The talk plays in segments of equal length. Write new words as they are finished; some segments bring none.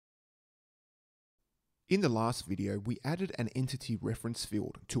In the last video, we added an entity reference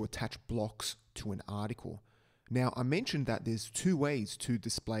field to attach blocks to an article. Now, I mentioned that there's two ways to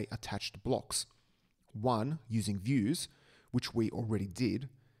display attached blocks. One, using views, which we already did,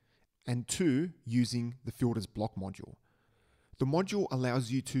 and two, using the filters block module. The module allows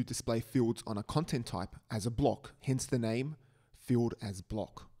you to display fields on a content type as a block, hence the name field as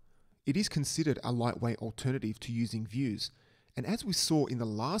block. It is considered a lightweight alternative to using views, and as we saw in the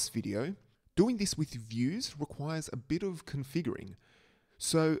last video, doing this with views requires a bit of configuring.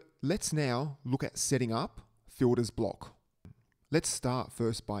 So let's now look at setting up field as block. Let's start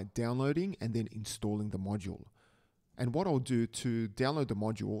first by downloading and then installing the module. And what I'll do to download the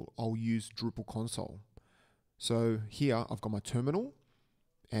module, I'll use Drupal console. So here I've got my terminal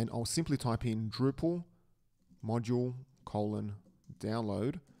and I'll simply type in Drupal module :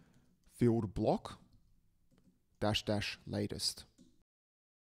 download field block -- latest.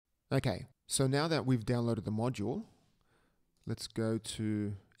 Okay, so now that we've downloaded the module, let's go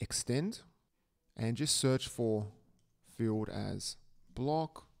to extend and just search for field as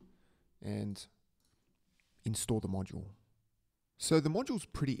block and install the module. So the module's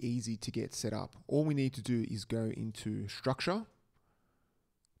pretty easy to get set up. All we need to do is go into structure,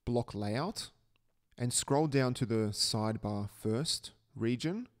 block layout, and scroll down to the sidebar first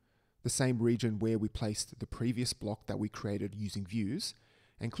region, the same region where we placed the previous block that we created using views,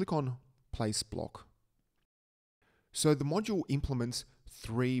 and click on place block. So the module implements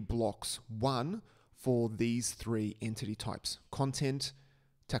 3 blocks, one for these 3 entity types: content,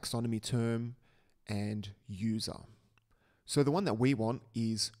 taxonomy term, and user. So the one that we want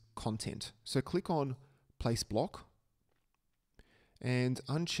is content. So click on place block and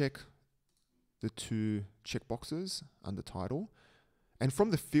uncheck the 2 checkboxes under title. And from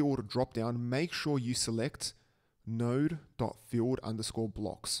the field dropdown, make sure you select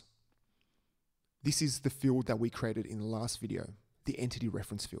node.field_blocks. This is the field that we created in the last video, the entity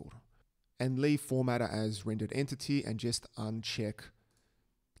reference field. And leave formatter as rendered entity and just uncheck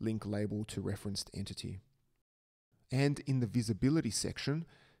link label to referenced entity. And in the visibility section,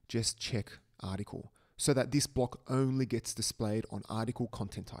 just check article so that this block only gets displayed on article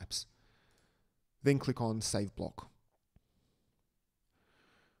content types. Then click on save block.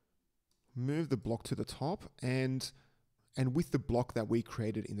 Move the block to the top and with the block that we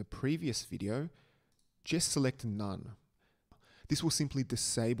created in the previous video, just select none. This will simply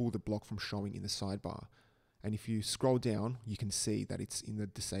disable the block from showing in the sidebar. And if you scroll down, you can see that it's in the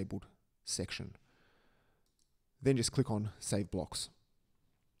disabled section. Then just click on Save Blocks.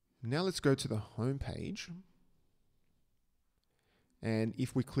 Now let's go to the home page. And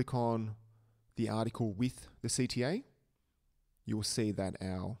if we click on the article with the CTA, you will see that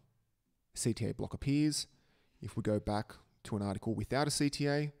our CTA block appears. If we go back to an article without a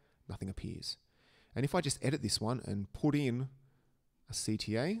CTA, nothing appears. And if I just edit this one and put in a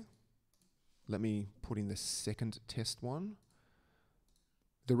CTA, let me put in the second test one.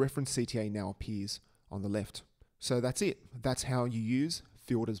 The reference CTA now appears on the left. So that's it. That's how you use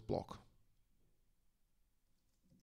field as block.